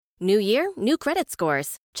New year, new credit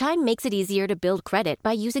scores. Chime makes it easier to build credit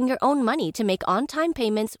by using your own money to make on-time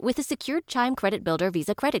payments with a secured Chime Credit Builder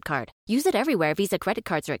Visa credit card. Use it everywhere Visa credit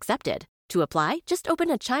cards are accepted. To apply, just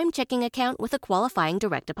open a Chime checking account with a qualifying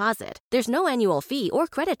direct deposit. There's no annual fee or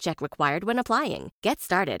credit check required when applying. Get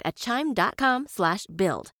started at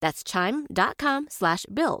chime.com/build. That's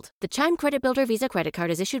chime.com/build. The Chime Credit Builder Visa credit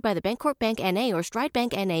card is issued by the Bancorp Bank N.A. or Stride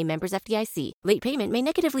Bank N.A. members FDIC. Late payment may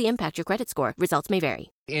negatively impact your credit score. Results may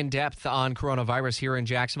vary. In depth on coronavirus here in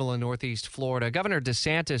Jacksonville and Northeast Florida. Governor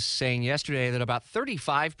DeSantis saying yesterday that about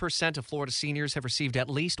 35% of Florida seniors have received at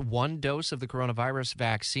least one dose of the coronavirus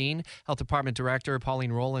vaccine. Health Department Director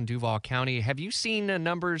Pauline Rowland, Duval County. Have you seen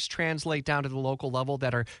numbers translate down to the local level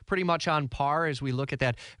that are pretty much on par as we look at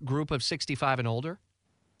that group of 65 and older?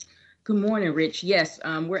 Good morning, Rich. Yes,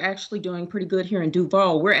 we're actually doing pretty good here in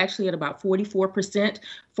Duval. We're actually at about 44%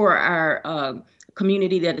 for our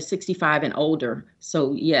community that is 65 and older.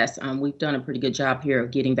 So, yes, we've done a pretty good job here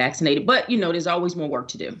of getting vaccinated. But, there's always more work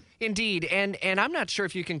to do. Indeed. And I'm not sure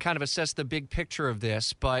if you can kind of assess the big picture of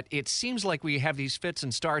this, but it seems like we have these fits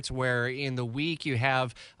and starts where in the week you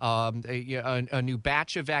have a new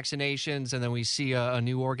batch of vaccinations, and then we see a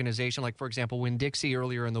new organization, like, for example, Winn-Dixie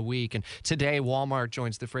earlier in the week. And today Walmart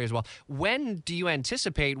joins the fray as well. When do you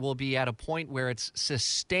anticipate we'll be at a point where it's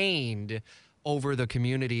sustained over the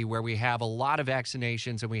community, where we have a lot of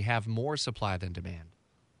vaccinations and we have more supply than demand?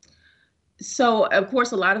 So, of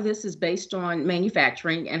course, a lot of this is based on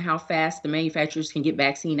manufacturing and how fast the manufacturers can get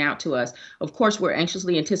vaccine out to us. Of course, we're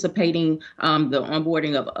anxiously anticipating the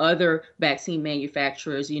onboarding of other vaccine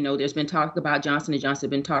manufacturers. There's been talk about Johnson &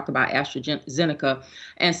 Johnson, been talk about AstraZeneca.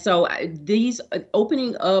 And so these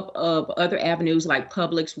opening up of other avenues like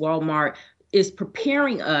Publix, Walmart is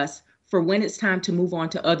preparing us for when it's time to move on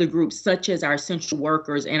to other groups, such as our essential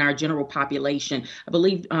workers and our general population. I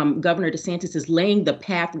believe Governor DeSantis is laying the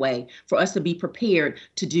pathway for us to be prepared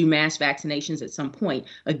to do mass vaccinations at some point.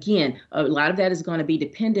 Again, a lot of that is going to be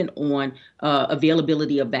dependent on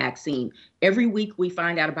availability of vaccine. Every week we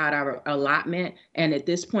find out about our allotment, and at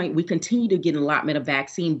this point we continue to get an allotment of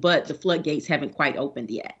vaccine, but the floodgates haven't quite opened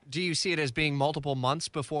yet. Do you see it as being multiple months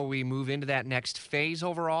before we move into that next phase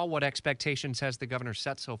overall? What expectations has the governor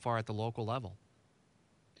set so far at the local level?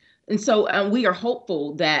 And so we are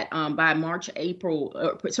hopeful that by March, April,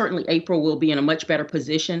 certainly April, we'll be in a much better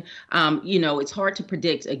position. It's hard to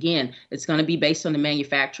predict. Again, it's going to be based on the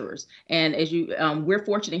manufacturers. And as we're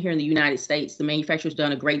fortunate here in the United States, the manufacturers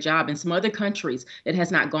done a great job. In some other countries, it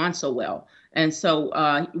has not gone so well. And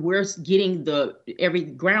so we're getting every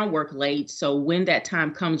groundwork laid. So when that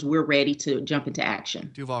time comes, we're ready to jump into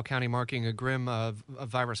action. Duval County marking a grim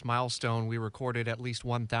virus milestone. We recorded at least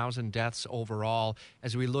 1,000 deaths overall.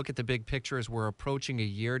 As we look at the big picture as we're approaching a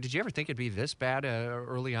year, did you ever think it'd be this bad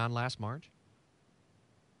early on last March?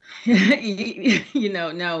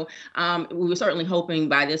 No. We were certainly hoping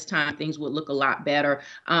by this time things would look a lot better.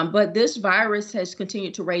 But this virus has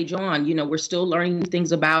continued to rage on. We're still learning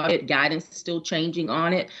things about it. Guidance is still changing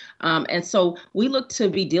on it. And so we look to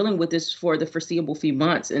be dealing with this for the foreseeable few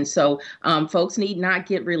months. And so folks need not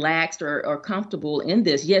get relaxed or comfortable in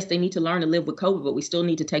this. Yes, they need to learn to live with COVID, but we still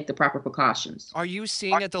need to take the proper precautions. Are you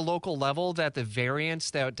seeing at the local level that the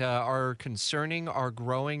variants that are concerning are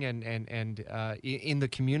growing and in the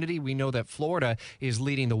community? We know that Florida is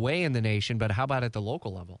leading the way in the nation, but how about at the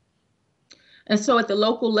local level? And so at the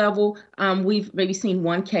local level, we've maybe seen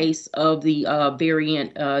one case of the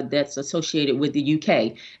variant that's associated with the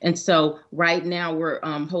UK. And so right now we're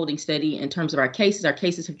holding steady in terms of our cases. Our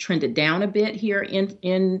cases have trended down a bit here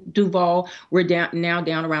in Duval. We're now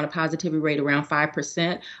down around a positivity rate around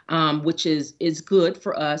 5%, which is good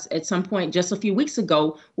for us. At some point just a few weeks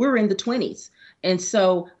ago, we were in the 20s. And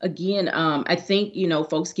so, again, I think,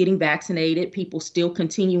 folks getting vaccinated, people still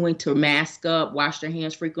continuing to mask up, wash their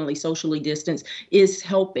hands frequently, socially distance is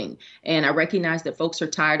helping. And I recognize that folks are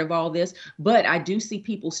tired of all this, but I do see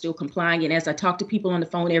people still complying. And as I talk to people on the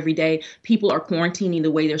phone every day, people are quarantining the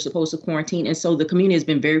way they're supposed to quarantine. And so the community has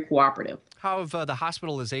been very cooperative. How have the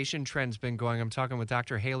hospitalization trends been going? I'm talking with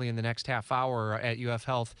Dr. Haley in the next half hour at UF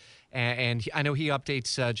Health, and I know he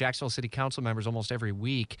updates Jacksonville City Council members almost every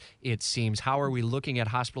week, it seems. How are we looking at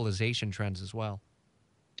hospitalization trends as well?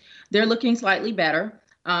 They're looking slightly better.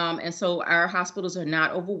 And so our hospitals are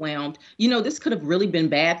not overwhelmed. This could have really been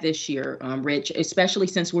bad this year, Rich, especially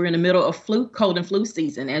since we're in the middle of cold and flu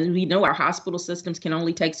season. And we know our hospital systems can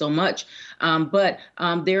only take so much. But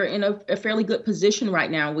they're in a fairly good position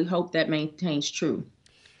right now. We hope that maintains true.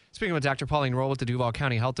 Speaking with Dr. Pauline Rowland with the Duval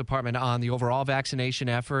County Health Department on the overall vaccination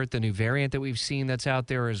effort, the new variant that we've seen that's out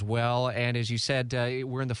there as well. And as you said,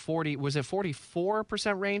 we're in the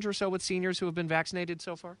 44% range or so with seniors who have been vaccinated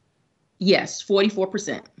so far? Yes,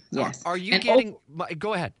 44%. Yes. Are you And getting?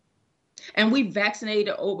 Go ahead. And we've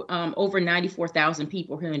vaccinated over 94,000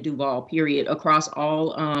 people here in Duval, period, across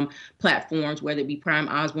all platforms, whether it be Prime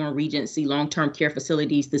Osborne, Regency, long-term care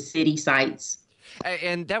facilities, the city sites.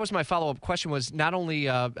 And that was my follow-up question, was not only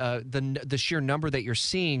the sheer number that you're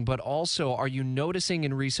seeing, but also are you noticing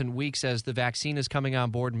in recent weeks as the vaccine is coming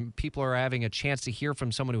on board and people are having a chance to hear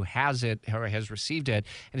from someone who has it or has received it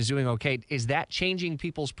and is doing okay, is that changing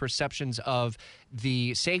people's perceptions of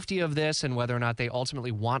the safety of this and whether or not they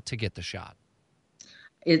ultimately want to get the shot?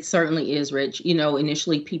 It certainly is, Rich.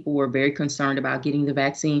 Initially people were very concerned about getting the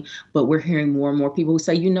vaccine, but we're hearing more and more people who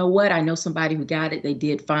say, you know what, I know somebody who got it, they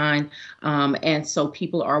did fine. And so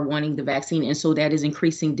people are wanting the vaccine. And so that is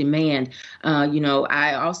increasing demand.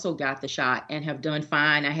 I also got the shot and have done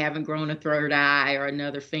fine. I haven't grown a third eye or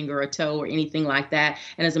another finger or toe or anything like that.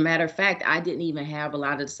 And as a matter of fact, I didn't even have a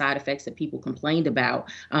lot of the side effects that people complained about,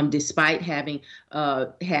 despite having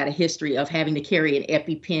had a history of having to carry an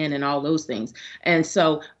EpiPen and all those things. And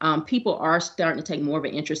so people are starting to take more of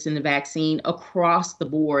an interest in the vaccine across the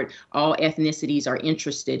board. All ethnicities are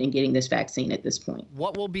interested in getting this vaccine at this point.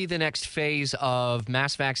 What will be the next phase of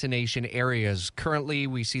mass vaccination areas? Currently,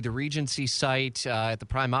 we see the Regency site at the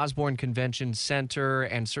Prime Osborne Convention Center,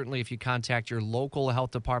 and certainly if you contact your local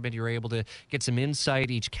health department, you're able to get some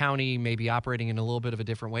insight. Each county may be operating in a little bit of a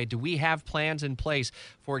different way. Do we have plans in place,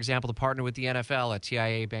 for example, to partner with the NFL at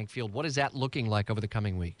TIAA Bank Field? What is that looking like over the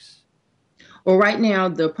coming weeks? Well, right now,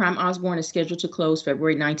 the Prime Osborne is scheduled to close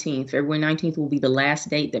February 19th. February 19th will be the last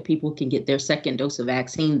date that people can get their second dose of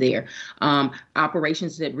vaccine there.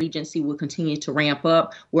 Operations at Regency will continue to ramp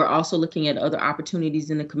up. We're also looking at other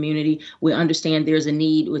opportunities in the community. We understand there's a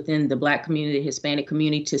need within the Black community, Hispanic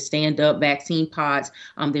community to stand up vaccine pods.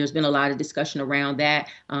 There's been a lot of discussion around that.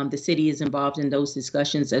 The city is involved in those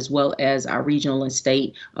discussions as well as our regional and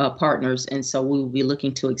state partners. And so we will be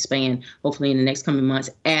looking to expand hopefully in the next coming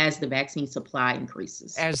months as the vaccine supply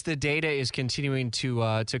increases. As the data is continuing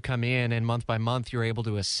to come in and month by month you're able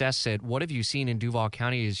to assess it, what have you seen in Duval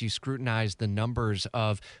County as you scrutinize the numbers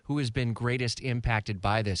of who has been greatest impacted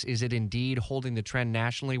by this? Is it indeed holding the trend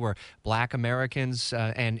nationally where Black Americans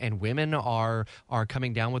and women are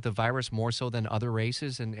coming down with the virus more so than other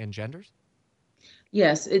races and genders?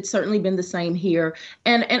 Yes, it's certainly been the same here.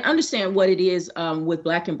 And understand what it is with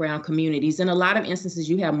Black and brown communities. In a lot of instances,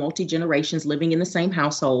 you have multi-generations living in the same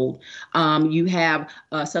household. You have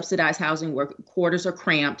subsidized housing where quarters are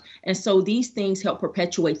cramped. And so these things help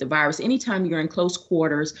perpetuate the virus. Anytime you're in close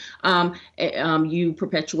quarters, you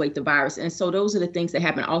perpetuate the virus. And so those are the things that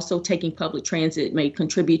happen. Also, taking public transit may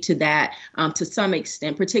contribute to that to some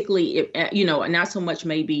extent, particularly, not so much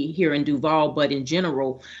maybe here in Duval, but in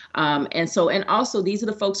general. And also, these are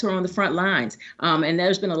the folks who are on the front lines. And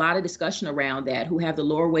there's been a lot of discussion around that, who have the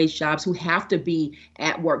lower wage jobs, who have to be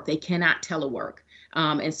at work. They cannot telework.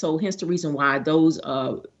 And so hence the reason why those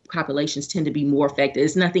populations tend to be more affected.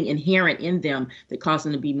 There's nothing inherent in them that causes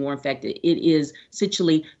them to be more affected. It is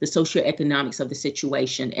essentially the socioeconomics of the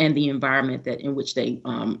situation and the environment in which they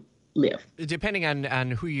live. Depending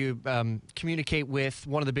on who you communicate with,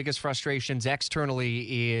 one of the biggest frustrations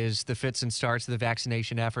externally is the fits and starts of the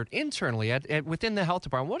vaccination effort. Internally, within the health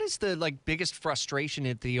department, what is the biggest frustration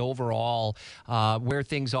at the overall where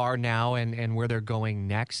things are now and where they're going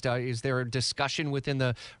next? Is there a discussion within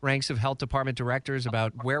the ranks of health department directors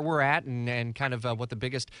about where we're at and kind of what the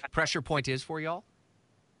biggest pressure point is for y'all?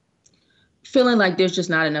 Feeling like there's just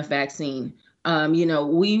not enough vaccine.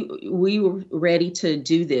 We were ready to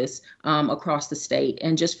do this across the state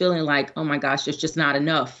and just feeling like, oh my gosh, there's just not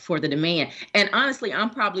enough for the demand. And honestly,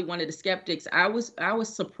 I'm probably one of the skeptics. I was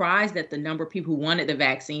surprised at the number of people who wanted the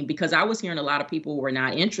vaccine because I was hearing a lot of people were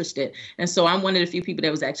not interested. And so I'm one of the few people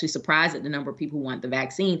that was actually surprised at the number of people who want the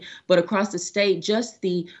vaccine. But across the state, just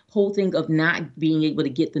the whole thing of not being able to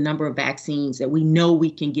get the number of vaccines that we know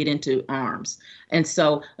we can get into arms. And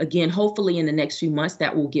so, again, hopefully in the next few months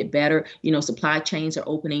that will get better. Supply chains are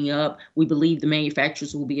opening up. We believe the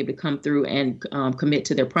manufacturers will be able to come through and commit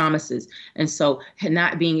to their promises. And so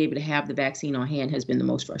not being able to have the vaccine on hand has been the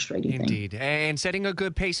most frustrating thing. Indeed. And setting a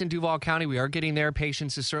good pace in Duval County. We are getting there.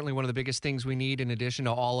 Patience is certainly one of the biggest things we need in addition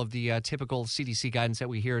to all of the typical CDC guidance that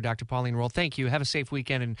we hear. Dr. Pauline Rolle, thank you. Have a safe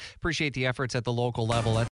weekend and appreciate the efforts at the local level.